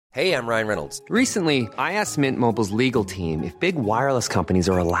Hey, I'm Ryan Reynolds. Recently, I asked Mint Mobile's legal team if big wireless companies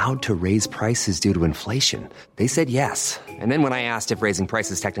are allowed to raise prices due to inflation. They said yes. And then when I asked if raising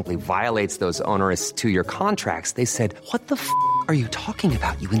prices technically violates those onerous two-year contracts, they said, "What the f*** are you talking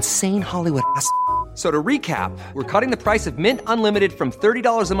about, you insane Hollywood ass?" So to recap, we're cutting the price of Mint Unlimited from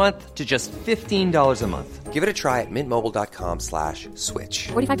 $30 a month to just $15 a month. Give it a try at mintmobile.com/switch.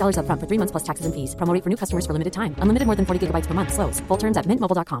 $45 up front for 3 months plus taxes and fees. Promo rate for new customers for limited time. Unlimited more than 40 gigabytes per month. Slows full terms at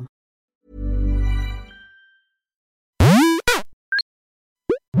mintmobile.com.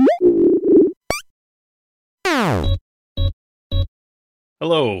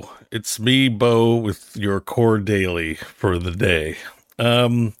 Hello, it's me, Bo, with your core daily for the day.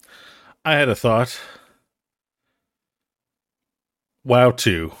 I had a thought. WoW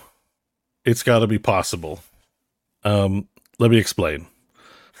 2. It's got to be possible. Let me explain.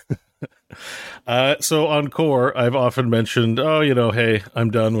 So on core, I've often mentioned, hey, I'm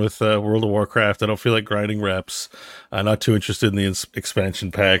done with World of Warcraft. I don't feel like grinding reps. I'm not too interested in the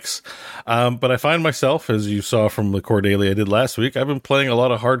expansion packs. But I find myself, as you saw from the core daily I did last week, I've been playing a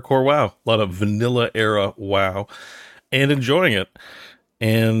lot of hardcore WoW, a lot of vanilla era WoW, and enjoying it.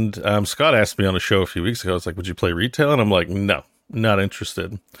 And Scott asked me on a show a few weeks ago, I was like, would you play retail? And I'm like, no, not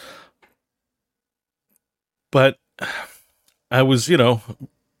interested. But I was,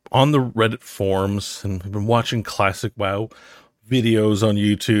 on the Reddit forums, and I've been watching classic WoW videos on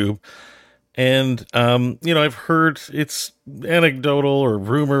YouTube. And, I've heard it's anecdotal or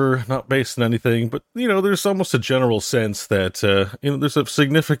rumor, not based on anything, but, there's almost a general sense that, there's a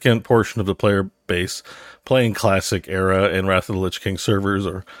significant portion of the player base playing classic era and Wrath of the Lich King servers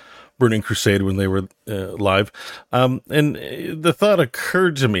or Burning Crusade when they were live. And the thought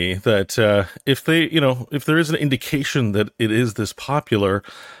occurred to me that if there is an indication that it is this popular,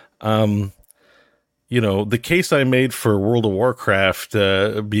 the case I made for World of Warcraft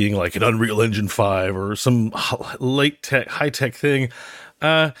being like an Unreal Engine 5 or some high-tech thing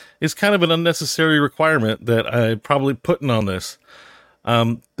is kind of an unnecessary requirement that I'm probably putting on this.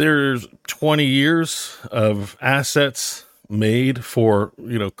 There's 20 years of assets made for,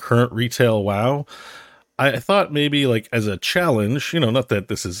 current retail WoW. I thought maybe like as a challenge, not that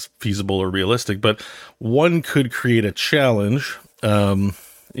this is feasible or realistic, but one could create a challenge, to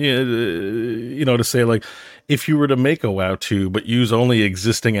say like, if you were to make a WoW 2, but use only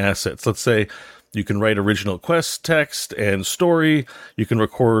existing assets, let's say you can write original quest text and story, you can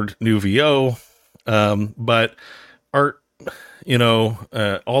record new VO, but art,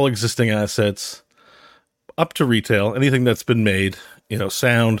 all existing assets up to retail, anything that's been made,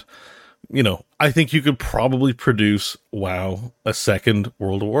 sound, I think you could probably produce WoW, a second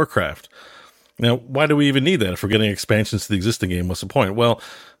World of Warcraft. Now, why do we even need that? If we're getting expansions to the existing game, what's the point? Well,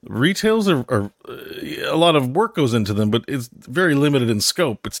 retails are a lot of work goes into them, but it's very limited in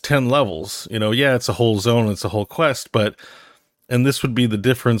scope. It's 10 levels. It's a whole zone, it's a whole quest, and this would be the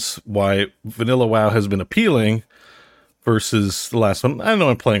difference why vanilla WoW has been appealing versus the last one. I know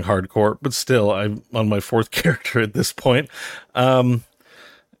I'm playing hardcore, but still, I'm on my fourth character at this point.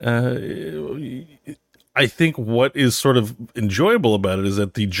 I think what is sort of enjoyable about it is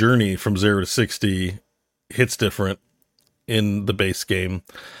that the journey from 0 to 60 hits different in the base game.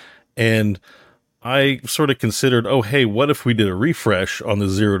 And I sort of considered, what if we did a refresh on the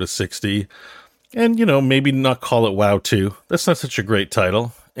 0 to 60 and, maybe not call it WoW 2. That's not such a great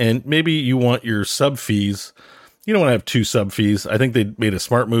title. And maybe you want your sub fees. You don't want to have 2 sub fees. I think they made a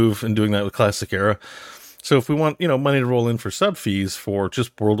smart move in doing that with Classic Era. So if we want, money to roll in for sub fees for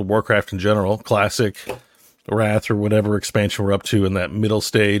just World of Warcraft in general, Classic, Wrath, or whatever expansion we're up to in that middle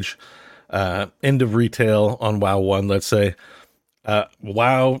stage, end of retail on WoW 1, let's say,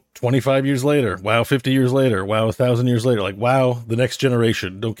 WoW 25 years later, WoW 50 years later, WoW 1,000 years later, like WoW the next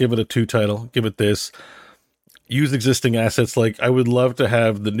generation. Don't give it a 2 title, give it this. Use existing assets. Like, I would love to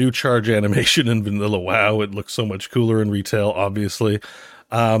have the new charge animation in vanilla WoW. It looks so much cooler in retail, obviously.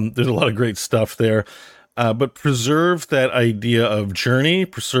 There's a lot of great stuff there. But preserve that idea of journey,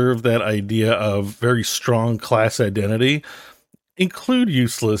 preserve that idea of very strong class identity, include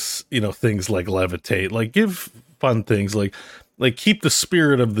useless, things like levitate, like give fun things, like keep the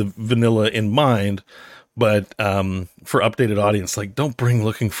spirit of the vanilla in mind, but for updated audience, like don't bring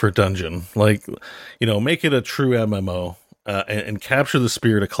looking for a dungeon, like, make it a true MMO and capture the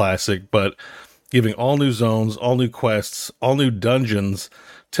spirit of classic, but giving all new zones, all new quests, all new dungeons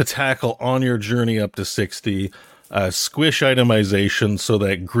to tackle on your journey up to 60, squish itemization so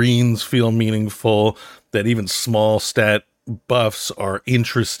that greens feel meaningful, that even small stat buffs are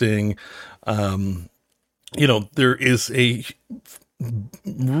interesting. There is a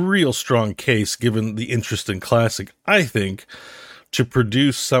real strong case, given the interest in classic, I think, to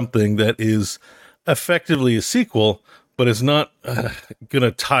produce something that is effectively a sequel, but is not going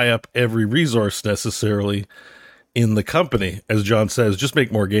to tie up every resource necessarily in the company. As John says, just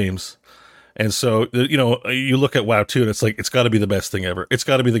make more games. And so, you look at WoW 2 and it's like, it's got to be the best thing ever. It's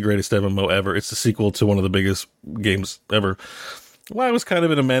got to be the greatest MMO ever. It's the sequel to one of the biggest games ever. WoW was kind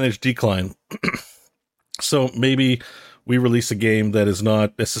of in a managed decline. So maybe we release a game that is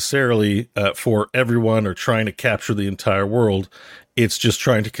not necessarily for everyone or trying to capture the entire world. It's just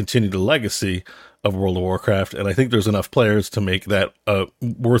trying to continue the legacy of World of Warcraft. And I think there's enough players to make that a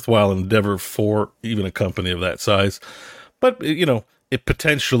worthwhile endeavor for even a company of that size. But, it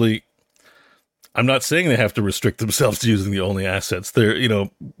potentially... I'm not saying they have to restrict themselves to using the only assets.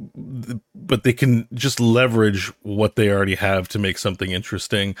 But they can just leverage what they already have to make something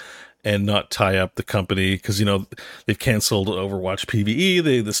interesting and not tie up the company. Because, they've canceled Overwatch PvE.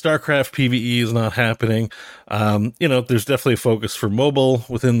 The StarCraft PvE is not happening. There's definitely a focus for mobile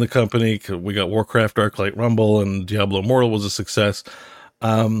within the company. We got Warcraft, Arclight Rumble, and Diablo Immortal was a success.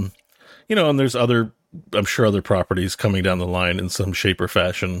 And there's other properties coming down the line in some shape or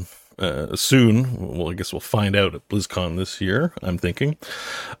fashion. Soon. Well, I guess we'll find out at BlizzCon this year, I'm thinking.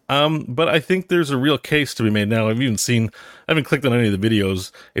 But I think there's a real case to be made now. I haven't clicked on any of the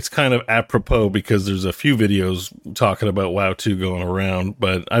videos. It's kind of apropos because there's a few videos talking about WoW 2 going around,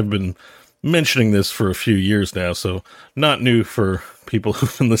 but I've been mentioning this for a few years now, so not new for people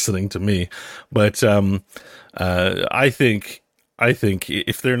who've been listening to me. But I think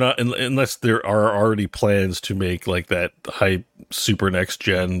if they're not, unless there are already plans to make like that hype super next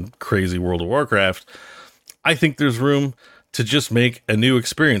gen crazy World of Warcraft, I think there's room to just make a new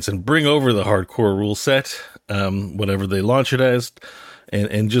experience and bring over the hardcore rule set, whatever they launch it as,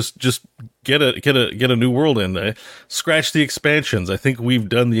 and just get a new world in there. Scratch the expansions. I think we've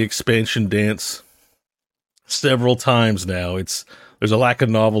done the expansion dance several times now. There's a lack of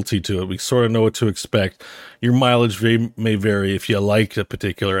novelty to it. We sort of know what to expect. Your mileage may vary if you like a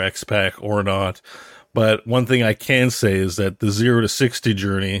particular X-Pack or not. But one thing I can say is that the 0 to 60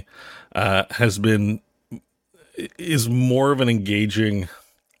 journey is more of an engaging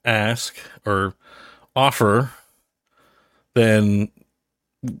ask or offer than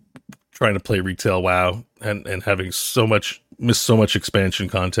trying to play retail WoW and having miss so much expansion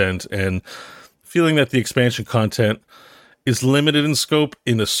content and feeling that the expansion content is limited in scope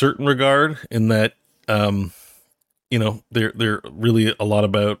in a certain regard, in that, they're really a lot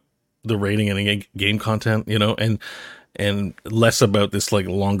about the rating and game content, and less about this like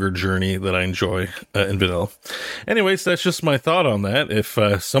longer journey that I enjoy in vanilla. Anyways, that's just my thought on that. If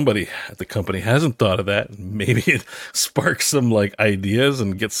somebody at the company hasn't thought of that, maybe it sparks some like ideas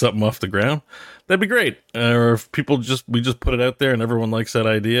and gets something off the ground, that'd be great. Or if we just put it out there and everyone likes that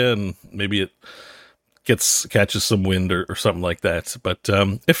idea and maybe it catches some wind or something like that. But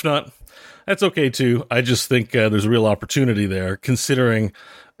if not, that's okay too. I just think there's a real opportunity there, considering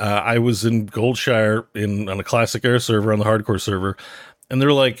I was in Goldshire on a classic air server, on the hardcore server, and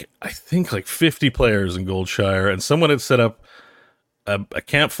there were I think 50 players in Goldshire, and someone had set up a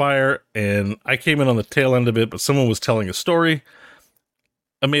campfire, and I came in on the tail end of it, but someone was telling a story,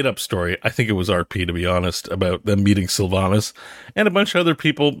 a made-up story. I think it was RP, to be honest, about them meeting Sylvanas, and a bunch of other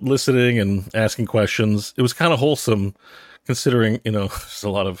people listening and asking questions. It was kind of wholesome, considering, there's a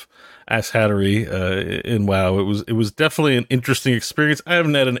lot of asshattery in WoW. It was definitely an interesting experience. I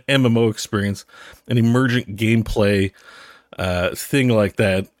haven't had an MMO experience, an emergent gameplay thing like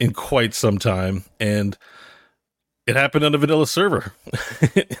that in quite some time, and it happened on a vanilla server.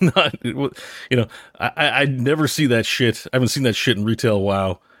 I never see that shit. I haven't seen that shit in retail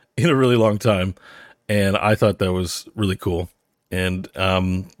WoW in a really long time, and I thought that was really cool. And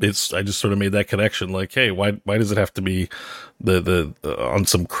I just sort of made that connection, like, hey, why does it have to be the on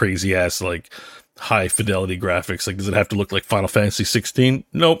some crazy ass high fidelity graphics? Like, does it have to look like Final Fantasy 16?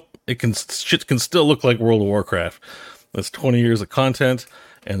 Nope. Shit can still look like World of Warcraft. That's 20 years of content,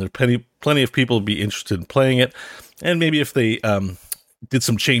 and there's plenty of people would be interested in playing it. And maybe if they did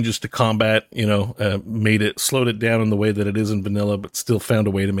some changes to combat, slowed it down in the way that it is in vanilla, but still found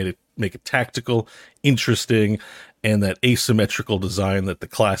a way to make it tactical, interesting, and that asymmetrical design that the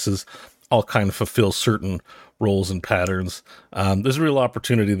classes all kind of fulfill certain roles and patterns. There's a real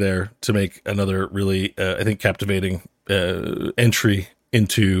opportunity there to make another really, I think, captivating entry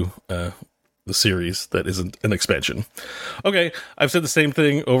into the series that isn't an expansion. Okay, I've said the same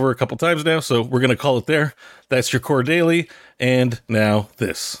thing over a couple times now, so we're going to call it there. That's your Core Daily, and now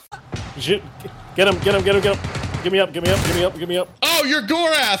this. Get him. Give me up. Oh, you're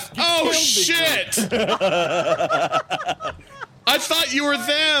Gorath! Oh, shit! I thought you were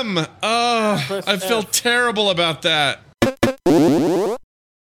them! Oh, I feel terrible about that.